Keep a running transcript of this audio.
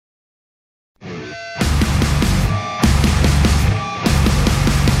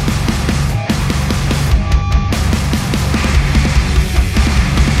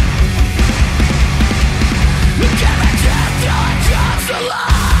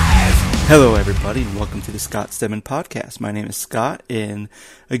Hello, everybody, and welcome to the Scott Stedman Podcast. My name is Scott, and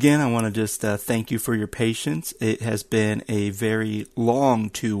again, I want to just thank you for your patience. It has been a very long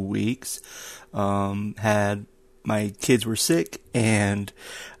 2 weeks. My kids were sick, and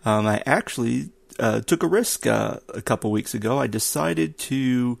I actually took a risk a couple weeks ago. I decided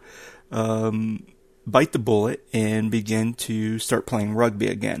to bite the bullet and begin to start playing rugby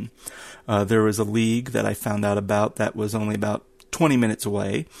again. There was a league that I found out about that was only about 20 minutes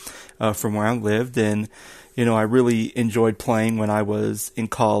away from where I lived, and I really enjoyed playing when I was in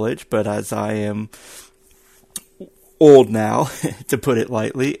college, but as I am old now, to put it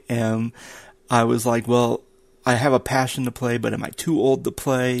lightly, I was like, well, I have a passion to play, but am I too old to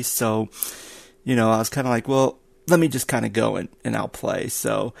play? So, I was kind of like, well, let me just kind of go and I'll play.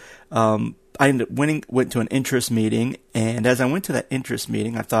 So, I ended up went to an interest meeting, and as I went to that interest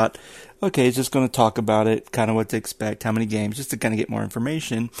meeting, I thought, okay, it's just going to talk about it, kind of what to expect, how many games, just to kind of get more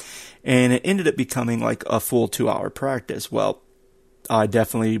information. And it ended up becoming like a full 2-hour practice. Well, I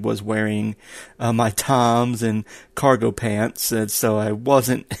definitely was wearing my Toms and cargo pants, and so I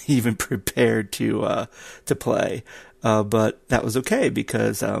wasn't even prepared to play. But that was okay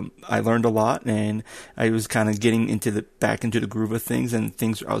because I learned a lot, and I was kind of getting back into the groove of things, and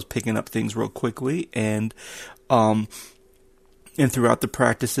I was picking up things real quickly, and throughout the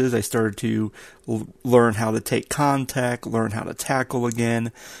practices, I started to learn how to take contact, learn how to tackle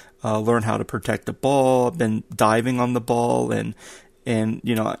again, learn how to protect the ball. I've been diving on the ball, and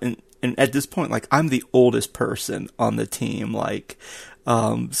at this point, like, I'm the oldest person on the team, like.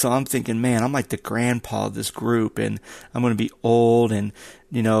 So I'm thinking, man, I'm like the grandpa of this group, and I'm going to be old, and,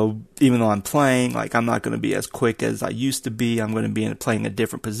 even though I'm playing, like, I'm not going to be as quick as I used to be. I'm going to be playing a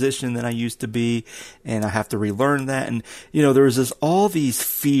different position than I used to be, and I have to relearn that. And, there was all these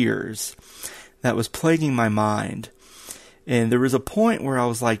fears that was plaguing my mind. And there was a point where I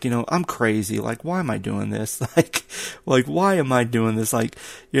was like, I'm crazy. Like, why am I doing this? Like, why am I doing this? Like,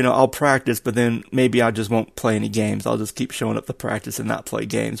 I'll practice, but then maybe I just won't play any games. I'll just keep showing up to practice and not play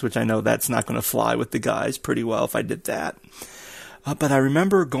games, which I know that's not going to fly with the guys pretty well if I did that. But I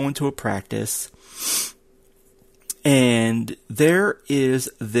remember going to a practice, and there is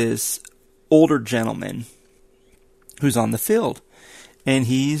this older gentleman who's on the field, and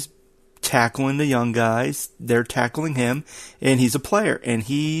he's tackling the young guys. They're tackling him, and he's a player, and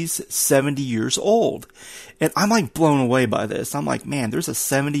he's 70 years old. And I'm like blown away by this. I'm like, man, there's a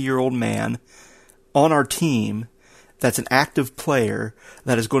 70-year-old man on our team that's an active player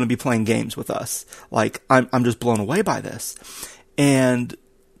that is going to be playing games with us. Like, I'm just blown away by this. And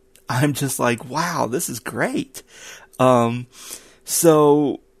I'm just like, wow, this is great.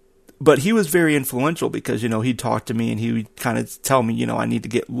 But he was very influential because, he'd talk to me and he would kind of tell me, I need to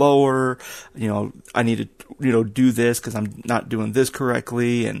get lower, I need to, do this because I'm not doing this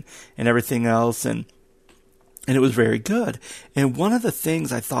correctly and everything else. And it was very good. And one of the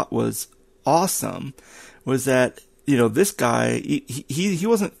things I thought was awesome was that, this guy, he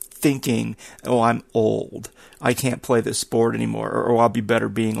wasn't thinking, oh, I'm old, I can't play this sport anymore, or I'll be better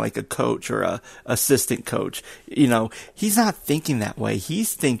being like a coach or a assistant coach. He's not thinking that way.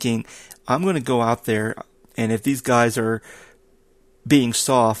 He's thinking, I'm going to go out there, and if these guys are being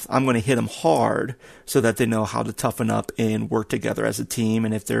soft, I'm going to hit them hard so that they know how to toughen up and work together as a team.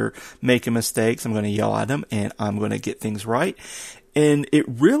 And if they're making mistakes, I'm going to yell at them, and I'm going to get things right. And it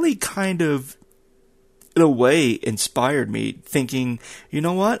really kind of, in a way, inspired me, thinking, you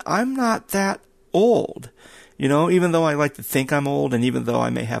know what, I'm not that old. Even though I like to think I'm old, and even though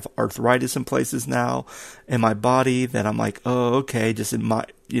I may have arthritis in places now in my body that I'm like, oh, okay, just in my,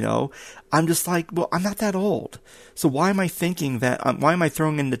 I'm just like, well, I'm not that old. So why am I thinking that, why am I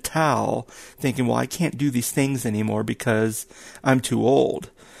throwing in the towel thinking, well, I can't do these things anymore because I'm too old?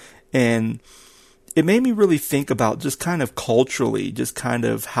 And it made me really think about just kind of culturally, just kind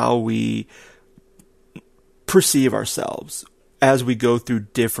of how we perceive ourselves as we go through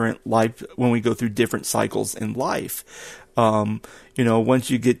when we go through different cycles in life. Once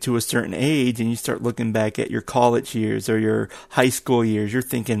you get to a certain age and you start looking back at your college years or your high school years, you're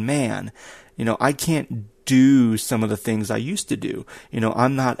thinking, man, I can't do some of the things I used to do.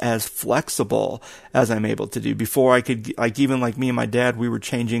 I'm not as flexible as I'm able to do. Before I could, like, even like me and my dad, we were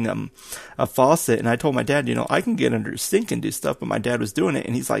changing a faucet, and I told my dad, I can get under a sink and do stuff, but my dad was doing it,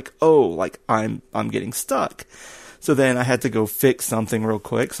 and he's like, oh, like, I'm getting stuck. So then I had to go fix something real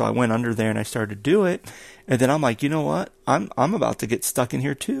quick. So I went under there and I started to do it. And then I'm like, you know what? I'm about to get stuck in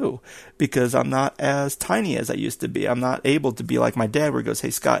here too, because I'm not as tiny as I used to be. I'm not able to be like my dad, where he goes,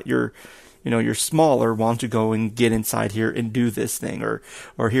 hey, Scott, you're smaller. Why don't you go and get inside here and do this thing?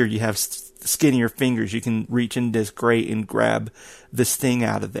 Or here you have skinnier fingers. You can reach in this grate and grab this thing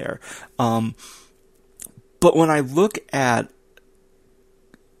out of there. But when I think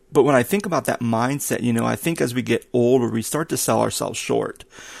about that mindset, I think as we get older, we start to sell ourselves short.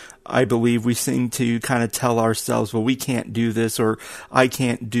 I believe we seem to kind of tell ourselves, well, we can't do this, or I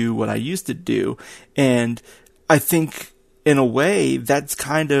can't do what I used to do. And I think in a way that's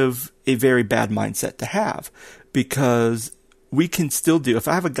kind of a very bad mindset to have, because we can still do, if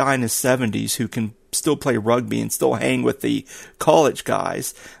I have a guy in his 70s who can still play rugby and still hang with the college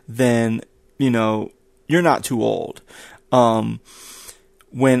guys, then, you're not too old.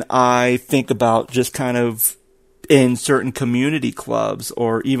 When I think about just kind of in certain community clubs,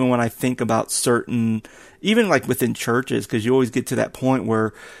 or even when I think about certain, even like within churches, because you always get to that point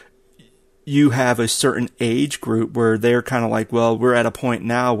where you have a certain age group where they're kind of like, well, we're at a point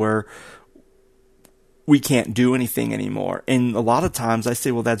now where we can't do anything anymore. And a lot of times I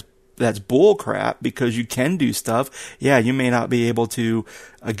say, well, that's bull crap, because you can do stuff. Yeah, you may not be able to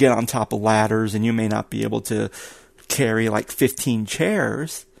get on top of ladders, and you may not be able to carry like 15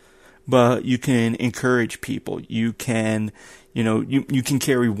 chairs, but you can encourage people. You can, you can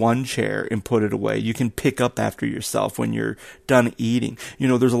carry one chair and put it away. You can pick up after yourself when you're done eating.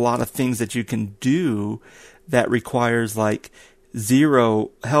 There's a lot of things that you can do that requires like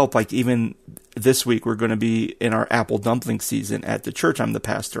zero help. Like even this week, we're going to be in our apple dumpling season at the church I'm the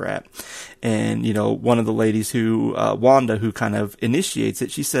pastor at. And, one of the ladies Wanda, who kind of initiates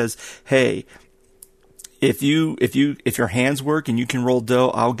it, she says, hey, if your hands work and you can roll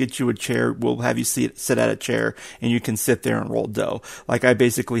dough, I'll get you a chair. We'll have you sit at a chair and you can sit there and roll dough. Like, I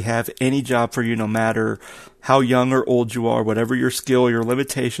basically have any job for you, no matter how young or old you are, whatever your skill, your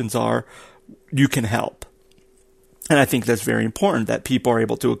limitations are, you can help. And I think that's very important, that people are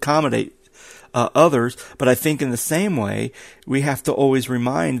able to accommodate others. But I think in the same way, we have to always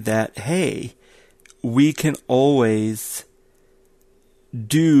remind that, hey, we can always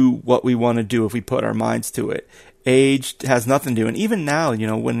do what we want to do if we put our minds to it. Age has nothing to do. And even now,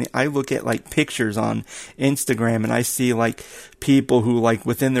 when I look at like pictures on Instagram and I see like people who like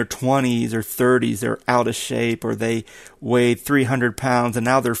within their 20s or 30s, they're out of shape, or they weighed 300 pounds and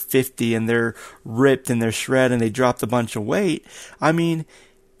now they're 50 and they're ripped and they're shredded and they dropped a bunch of weight. I mean,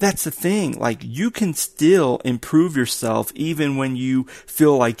 that's the thing. Like, you can still improve yourself even when you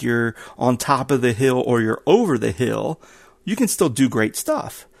feel like you're on top of the hill or you're over the hill. You can still do great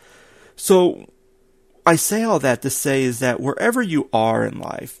stuff. So I say all that to say is that wherever you are in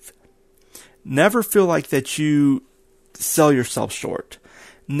life, never feel like that you sell yourself short.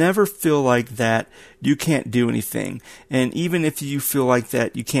 Never feel like that you can't do anything. And even if you feel like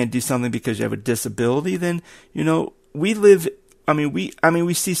that you can't do something because you have a disability, then, we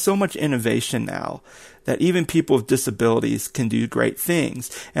see so much innovation now that even people with disabilities can do great things.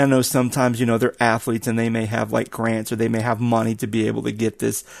 And I know sometimes, they're athletes and they may have like grants, or they may have money to be able to get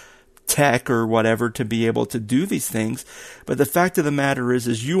this tech or whatever to be able to do these things. But the fact of the matter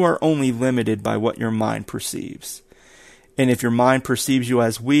is you are only limited by what your mind perceives. And if your mind perceives you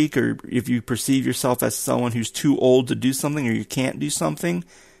as weak, or if you perceive yourself as someone who's too old to do something, or you can't do something,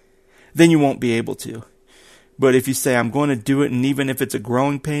 then you won't be able to. But if you say, I'm going to do it, and even if it's a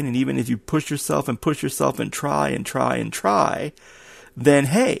growing pain, and even if you push yourself and try and try and try, then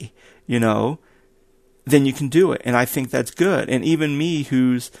hey, then you can do it. And I think that's good. And even me,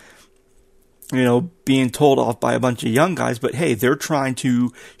 who's, being told off by a bunch of young guys, but hey, they're trying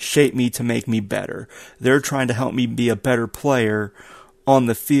to shape me to make me better. They're trying to help me be a better player on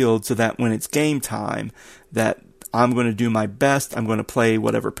the field, so that when it's game time, that I'm going to do my best. I'm going to play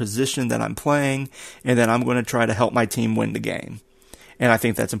whatever position that I'm playing, and then I'm going to try to help my team win the game. And I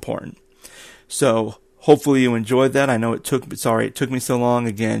think that's important. So hopefully you enjoyed that. I know it took me so long,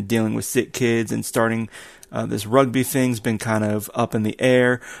 again, dealing with sick kids and starting this rugby thing's been kind of up in the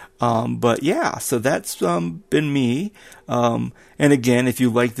air. But yeah, so that's been me. And again, if you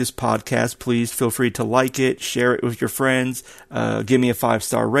like this podcast, please feel free to like it, share it with your friends, give me a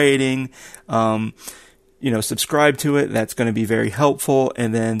 5-star rating. Subscribe to it. That's going to be very helpful.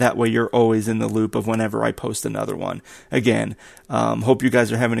 And then that way you're always in the loop of whenever I post another one. Again, hope you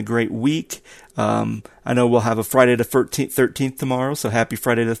guys are having a great week. I know we'll have a Friday the 13th tomorrow. So happy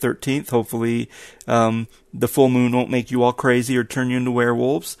Friday the 13th. Hopefully, the full moon won't make you all crazy or turn you into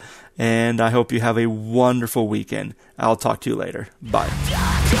werewolves. And I hope you have a wonderful weekend. I'll talk to you later. Bye.